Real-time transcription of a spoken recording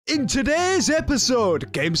In today's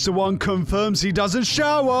episode, Gamester 1 confirms he doesn't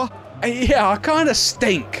shower. Yeah, I kinda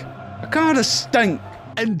stink.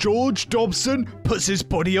 And George Dobson puts his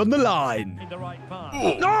body on the line.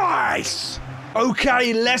 Nice!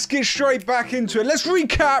 Okay, let's get straight back into it. Let's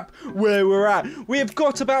recap where we're at. We have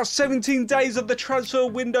got about 17 days of the transfer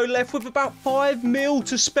window left with about 5 mil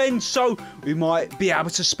to spend. So we might be able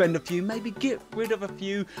to spend a few, maybe get rid of a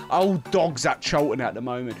few old dogs at Charlton at the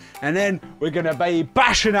moment. And then we're going to be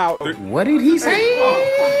bashing out. What did he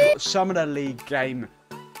say? Some of the league game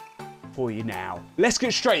for you now. Let's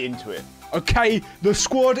get straight into it. Okay, the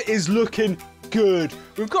squad is looking good.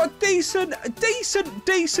 We've got a decent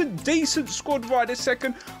squad right this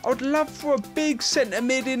second. I would love for a big centre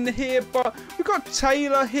mid in here, but we've got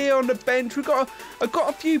Taylor here on the bench. I've got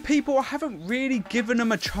a few people I haven't really given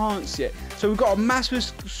them a chance yet. So we've got a massive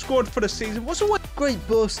squad for the season. What's the great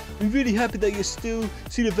boss? I'm really happy that you still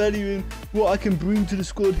see the value in what I can bring to the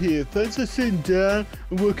squad here. Thanks for sitting down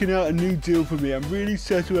and working out a new deal for me. I'm really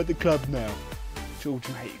settled at the club now. George,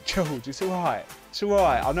 mate, George, it's alright. It's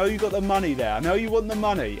alright. I know you got the money there. I know you want the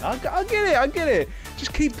money. I get it.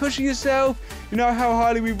 Just keep pushing yourself. You know how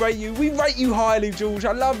highly we rate you. We rate you highly, George.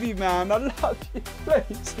 I love you, man. I love you.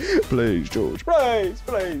 Please. Please, George. Please.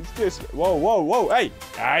 Just, whoa. Hey.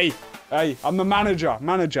 I'm the manager.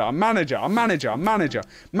 Manager.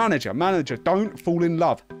 Don't fall in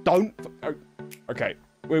love. Okay.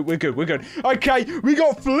 We're good. Okay, we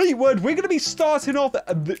got Fleetwood. We're going to be starting off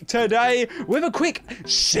today with a quick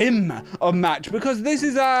sim of match because this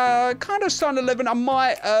is a kind of starting 11. I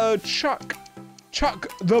might chuck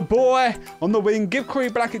the boy on the wing, give Corey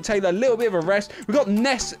Blackett Taylor a little bit of a rest. We've got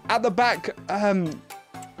Ness at the back. I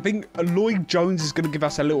think Lloyd Jones is going to give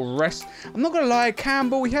us a little rest. I'm not going to lie,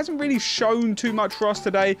 Campbell, he hasn't really shown too much for us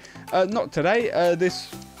today. Not today, this...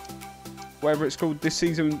 whatever it's called this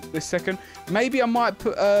season, this second. Maybe I might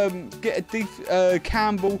put get a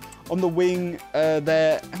Campbell on the wing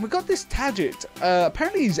there. And we got this Tadgett.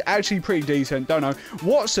 Apparently he's actually pretty decent. Don't know.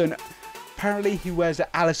 Watson. Apparently he wears an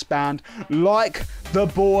Alice band like the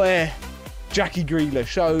boy Jackie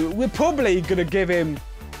Grealish. So we're probably gonna give him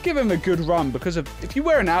a good run because if you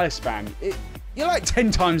wear an Alice band, you're like 10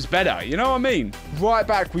 times better. You know what I mean? Right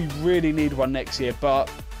back, we really need one next year, but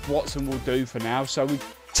Watson will do for now. So we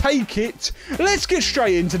take it. Let's get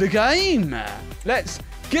straight into the game. Let's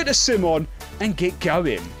get a sim on and get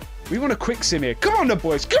going. We want a quick sim here. Come on, the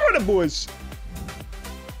boys.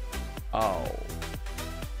 Oh,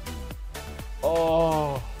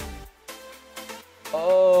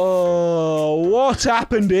 what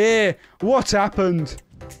happened here? What's happened?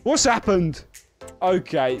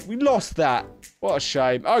 Okay, we lost that. What a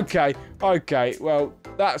shame. Okay, well,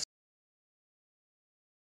 that's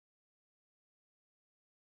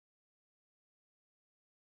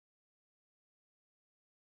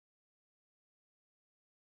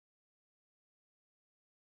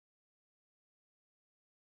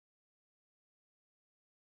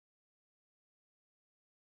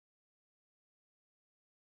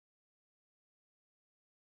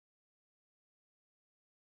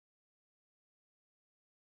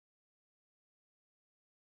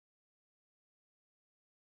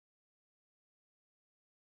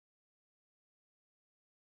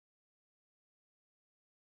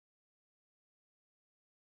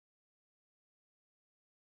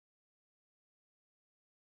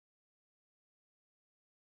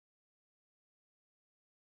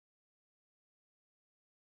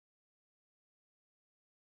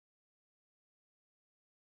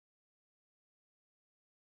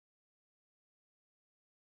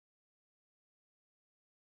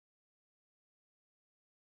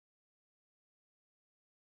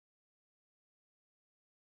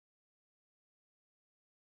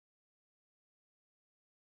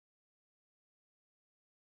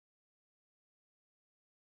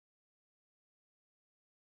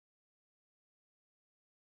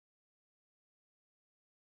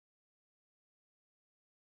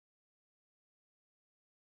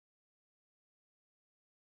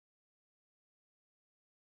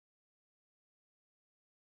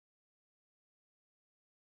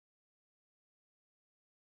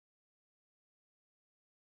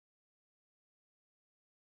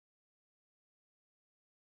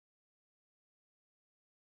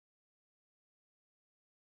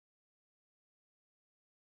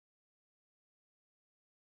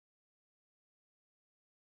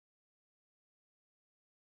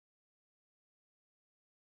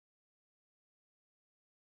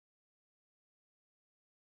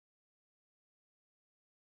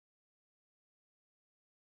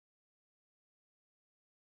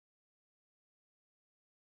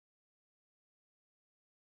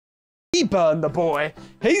He burned the boy.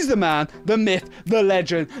 He's the man, the myth, the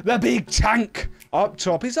legend, the big tank. Up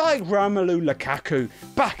top, he's like Romelu Lukaku,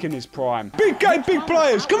 back in his prime. Big game, big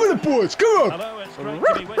players. Come on, the boys. Come on. Hello, it's great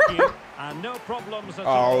to be with you. And no problems at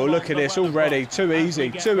Oh, look at this already. Too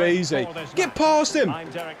easy, too easy. Get past him.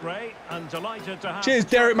 I'm Derek Ray, and delighted to have Cheers,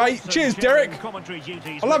 Derek, mate. Cheers, Derek.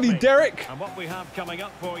 I love you, Derek. And what we have coming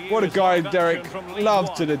up for you. What a guy, Derek. Love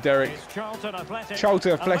Love to the Derek.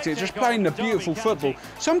 Charlton Athletic, just playing the beautiful football.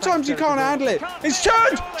 Sometimes you can't handle it. It's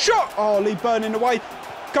turned. Shot. Oh, Lee Burning away.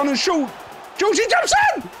 Gun and shoot. Georgie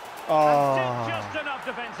Thompson. Just enough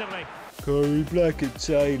defensively. Corey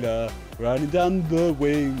Blackett-Taylor running down the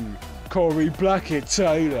wing. Corey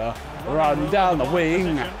Blackett-Taylor running down the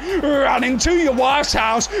wing. Running to your wife's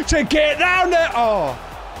house to get down there. Oh.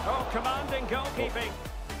 Oh, commanding goalkeeping.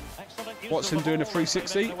 Watson doing a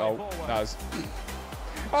 360. Oh, that was.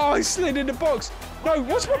 Oh, he slid in the box. No,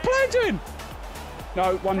 what's my player doing?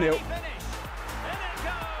 No, 1-0.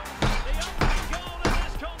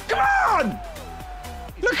 Come on!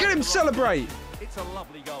 Look at him celebrate. It's a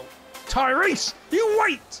lovely goal. Tyrese, you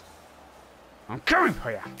wait. I'm coming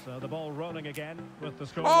for you. So the ball rolling again with the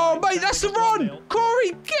score. Oh, mate, that's the run.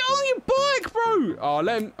 Corey, get on your bike, bro. Oh,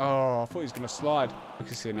 let him. Oh, I thought he was going to slide.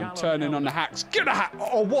 Look at him. I'm turning on the hacks. Get a hack.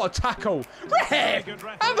 Oh, what a tackle. Ref,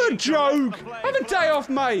 have a joke. Have a day off,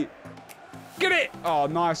 mate. Get it. Oh,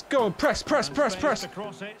 nice. Go on, press, press, press, press.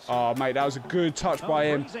 Oh, mate, that was a good touch by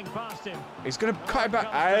him. He's going to cut it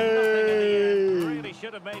back. Hey.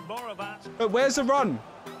 But where's the run?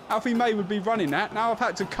 Alfie May would be running that. Now I've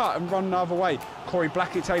had to cut and run the other way. Corey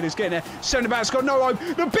Blackett-Taylor's getting there. Centre back's got no hope.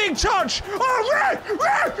 The big touch. Oh,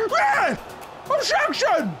 red.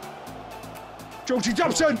 Obstruction. Georgie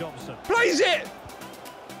Dobson plays it.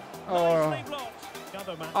 Oh.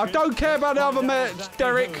 I don't care about the other match,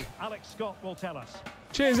 Derek. Alex Scott will tell us.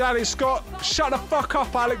 Cheers, Alex Scott. Shut the fuck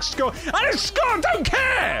up, Alex Scott. Alex Scott, don't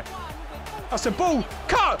care. That's a ball.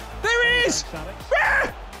 Cut. There he is.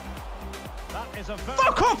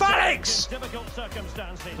 Fuck off, Alex!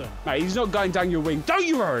 Mate, he's not going down your wing. Don't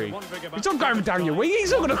you worry. He's not going down your wing. He's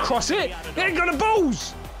not going to cross it. He ain't got the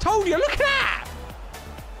balls. Told you. Look at that.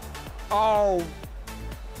 Oh.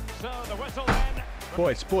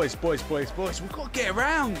 Boys. We've got to get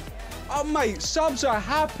around. Oh, mate, subs are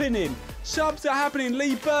happening. Subs are happening.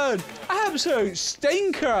 Lee Bird. Absolute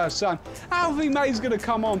stinker, son. Alfie May's going to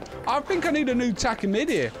come on. I think I need a new attacking mid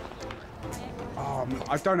here.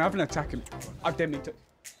 I don't have an attacking. I didn't need to.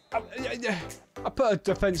 I put a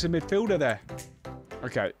defensive midfielder there.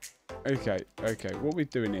 Okay. What are we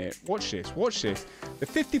doing here? Watch this. The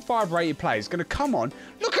 55 rated player is going to come on.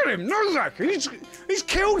 Look at him. Nozak. He's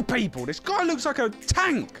killed people. This guy looks like a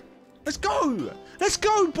tank. Let's go. Let's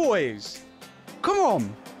go, boys. Come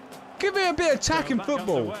on. Give me a bit of attacking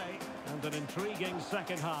football. And an intriguing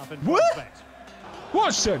second half in what?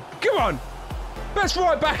 Watson. Come on. Best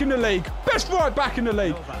right back in the league.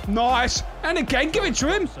 Nice. And again, give it to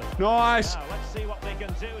him. Nice. Now, let's see what they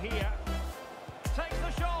can do here. Takes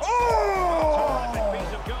the shot. Oh!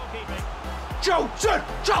 Piece of goalkeeping. Charlton.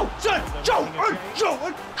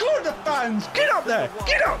 Good, the fans. Get up there.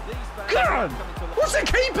 Get up. Come on. What's the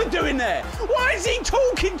keeper doing there? Why is he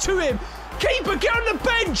talking to him? Keeper, get on the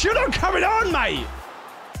bench. You're not coming on, mate.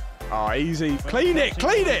 Oh, easy. Clean it.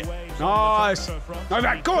 Nice. No,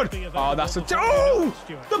 that good. Oh, that's a... Oh,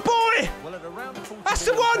 the boy. That's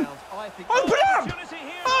the one. Open up.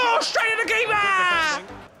 Oh, straight in the keeper.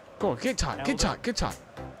 Go on, get tight.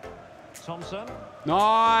 Thompson.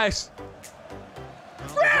 Nice.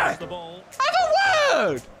 Yeah. Have a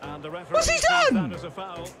word. What's he done? That is a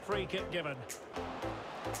foul. Free kick given.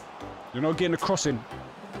 You're not getting a crossing.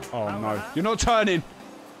 Oh, no. You're not turning.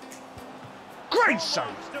 Great save.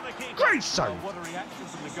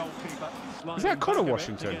 Is that Connor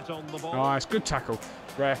Washington? Nice, good tackle.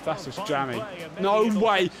 Ref, that's just jammy. No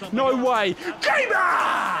way. Gamer!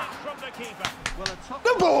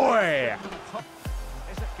 The boy!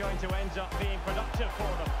 Is it going to end up being productive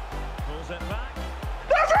for them? Pulls it back.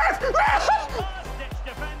 Last-ditch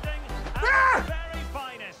defending at the very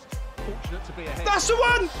finest. Fortunate to be ahead. That's the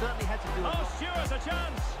one! Certainly had to do it. Oh, Stewart's a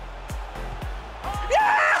chance.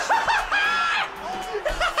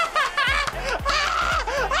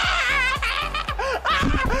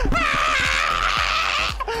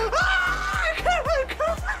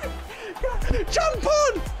 Jump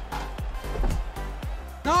on!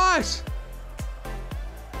 Nice!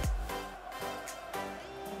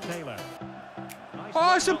 Taylor. Nice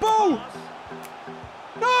Oh, it's a ball!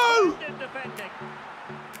 No!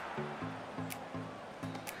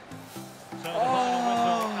 So the final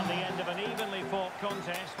whistle at the end of an evenly fought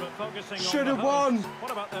contest, but focusing on Should have the won. hosts.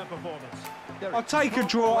 What about their performance? I'll take a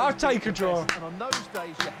draw. I'll take a draw. And on those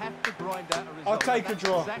days, you have to grind out a result. I'll take a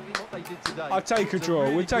draw. Exactly what they did today. I'll take a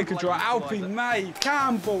draw. We'll take a draw. Alfie, May,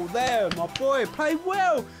 Campbell, there, my boy, played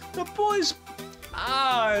well. The boys,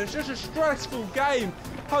 it's just a stressful game.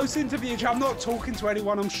 Post-interview, I'm not talking to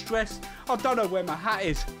anyone. I'm stressed. I don't know where my hat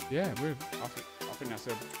is. Yeah, I think that's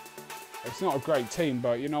it's not a great team,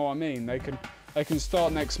 but you know what I mean. They can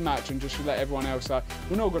start next match and just let everyone else like,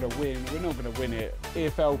 we're not going to win. We're not going to win it.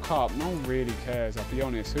 EFL Cup, no one really cares, I'll be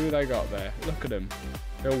honest. Who have they got there? Look at them.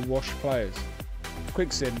 They're all washed players.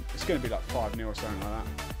 Quick sim, it's going to be like 5-0 or something like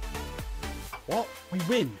that. What? We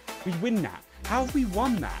win. We win that. How have we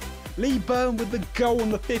won that? Lee Byrne with the goal in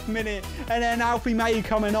the 5th minute, and then Alfie May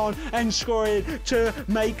coming on and scoring to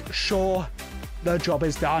make sure the job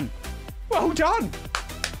is done. Well done.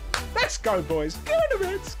 Let's go, boys. Go in the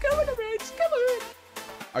Reds. Go in the Reds. Come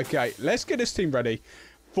on. Okay, let's get this team ready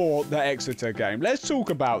for the Exeter game. Let's talk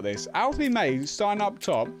about this. Alfie May starting up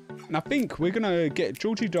top, and I think we're going to get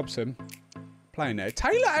Georgie Dobson playing there.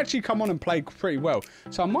 Taylor actually come on and played pretty well,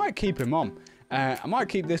 so I might keep him on. I might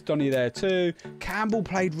keep this Donny there too. Campbell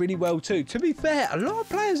played really well too. To be fair, a lot of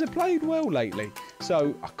players have played well lately,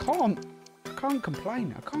 so I can't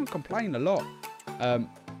complain. I can't complain a lot.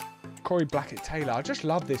 Corey Blackett-Taylor, I just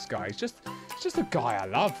love this guy. It's just a guy I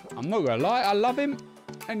love. I'm not gonna lie, I love him.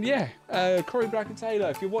 And yeah, Corey Blackett-Taylor,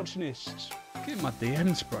 if you're watching this, just get my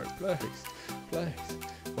DMs, bro, please.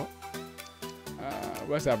 What?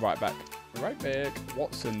 Where's that right back? Right back,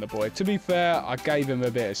 Watson, the boy. To be fair, I gave him a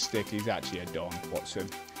bit of stick. He's actually a don, Watson.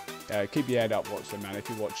 Keep your head up, Watson, man. If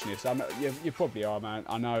you're watching this, I know you probably are, man.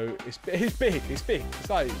 I know it's big. It's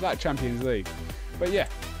like Champions League. But yeah,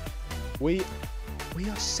 we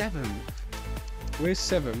are 7th. We're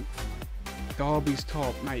 7th. Derby's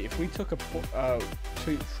top, mate. If we took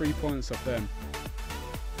 3 points off them.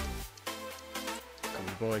 Come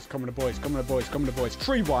on, boys. Come on, the boys. Come on, the boys. Come on, the boys.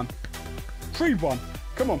 3-1. 3-1.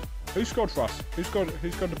 Come on. Who scored for us? Who's got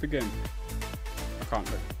the begin? I can't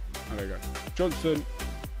look. Oh, there you go. Johnson.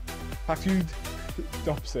 Hafud.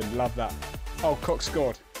 Dobson. Love that. Oh, Cox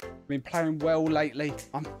scored. Been playing well lately.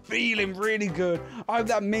 I'm feeling really good. I hope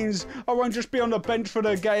that means I won't just be on the bench for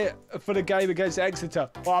the game against Exeter.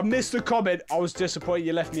 Well, I missed the comment. I was disappointed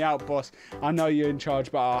you left me out, boss. I know you're in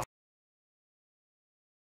charge, but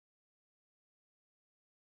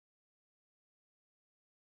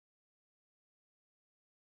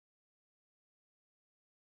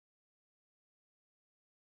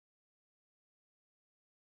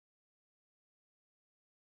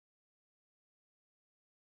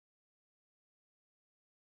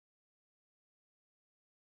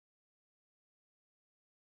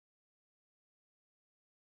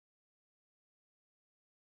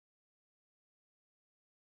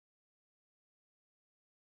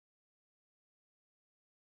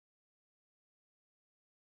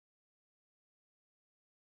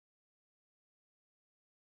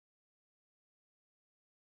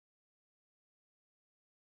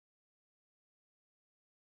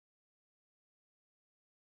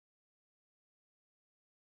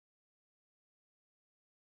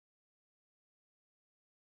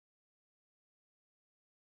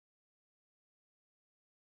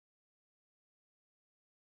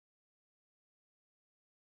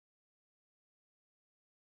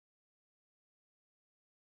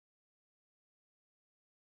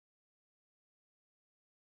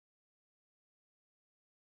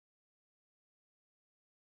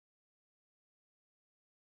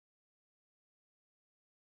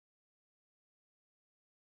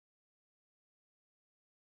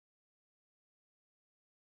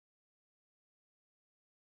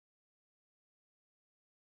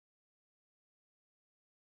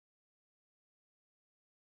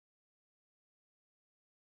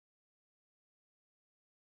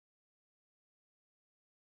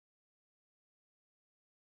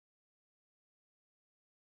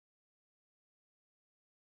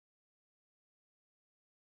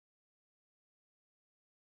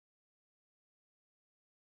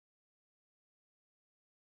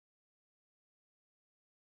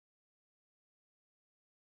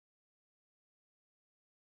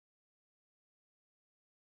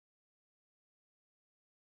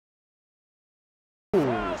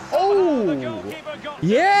oh,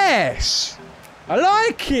 yes, I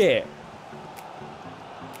like it.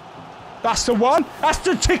 That's the one. That's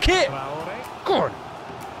the ticket. Go on.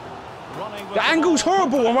 The angle's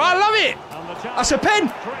horrible. I love it. That's a pen.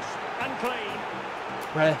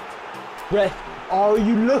 Ref. Oh,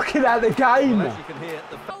 you looking at the game?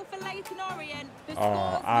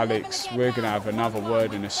 Oh, Alex, we're going to have another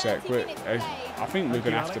word in a sec. I think we're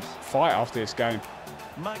going to have to fight after this game.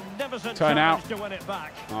 Turn out.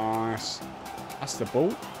 Nice. That's the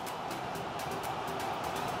ball.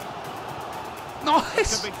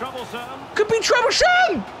 Nice. Could be troublesome. Could be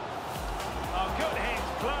troublesome. Oh, good hit.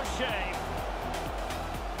 Close shave.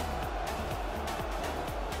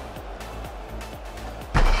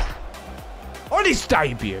 On his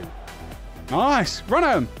debut. Nice. Run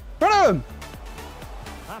him. Run him.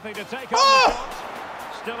 Happy to take on Oh! the shot.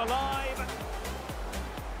 Still alive.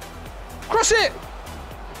 Cross it.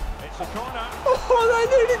 It's a corner. Oh, they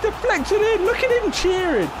nearly deflected in. Look at him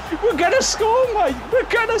cheering. We're going to score, mate. We're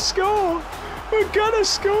going to score. We're going to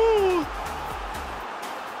score.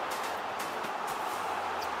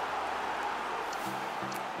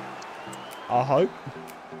 I hope.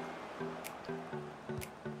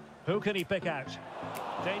 Who can he pick out?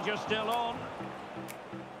 Danger still on.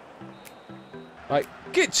 Like,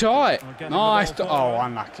 get tight. We're getting Nice. the ball Oh, forward.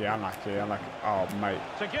 unlucky, unlucky, unlucky. Oh, mate.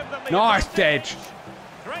 To give them the Nice, advantage. Dedge.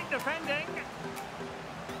 Great defending.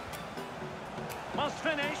 Must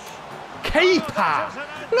finish. Keeper.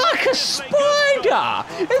 Like a spider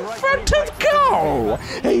in front of goal.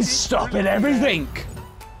 He's stopping everything.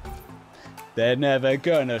 They're never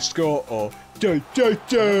gonna score or do.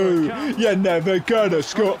 You're never gonna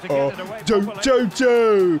score or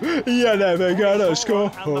do. You're never gonna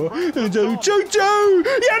score or do.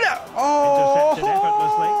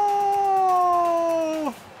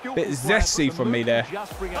 Oh, bit zesty from me there. Oh,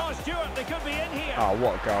 Stuart, they could be in here. Oh,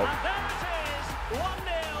 what a goal! And there it is.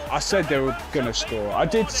 1-0. I said they were gonna score. I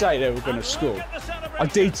did say they were gonna score. I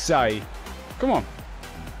did say. Come on.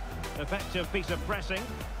 Effective piece of pressing.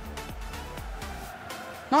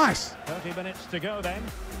 Nice. 30 minutes to go then.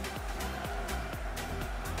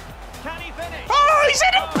 Can he finish? Oh, he's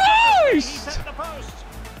in the He's post! hit the post.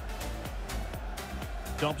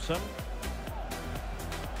 Dobson.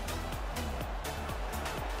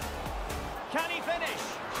 Can he finish?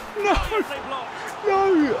 No, Beautifully blocked.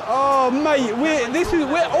 no. Oh, mate,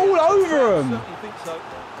 we're all over him. Certainly think so.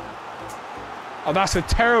 Oh, that's a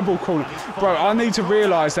terrible corner. Bro, I need to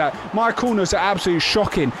realise that my corners are absolutely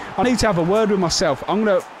shocking. I need to have a word with myself.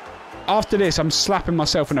 After this, I'm slapping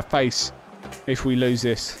myself in the face if we lose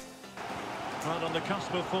this. Right on the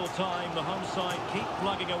cusp of full time, the home side keep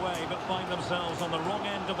plugging away but find themselves on the wrong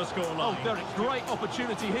end of the scoreline. Oh, Derek, great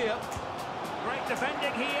opportunity here. Great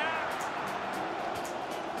defending here.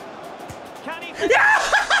 Can he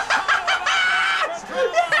Yes!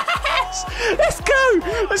 Let's go!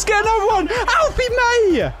 Let's get another one! Alfie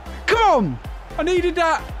May! Come on! I needed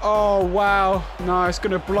that. Oh, wow. No, it's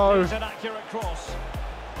going to blow. It's an accurate cross.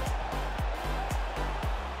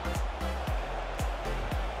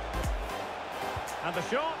 And the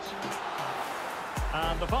shot.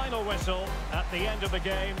 And the final whistle at the end of the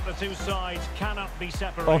game. The two sides cannot be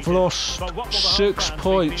separated. I've lost But what will the home 6 fans be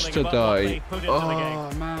points feeling about what today. they put into the game?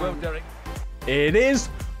 Oh, man. Well, Derek. It is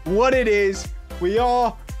what it is. We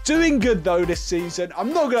are doing good though this season.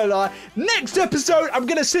 I'm not gonna lie. Next episode, I'm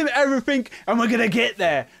gonna sim everything and we're gonna get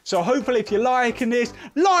there. So hopefully if you're liking this,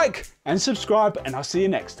 like and subscribe and I'll see you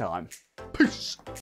next time. Peace.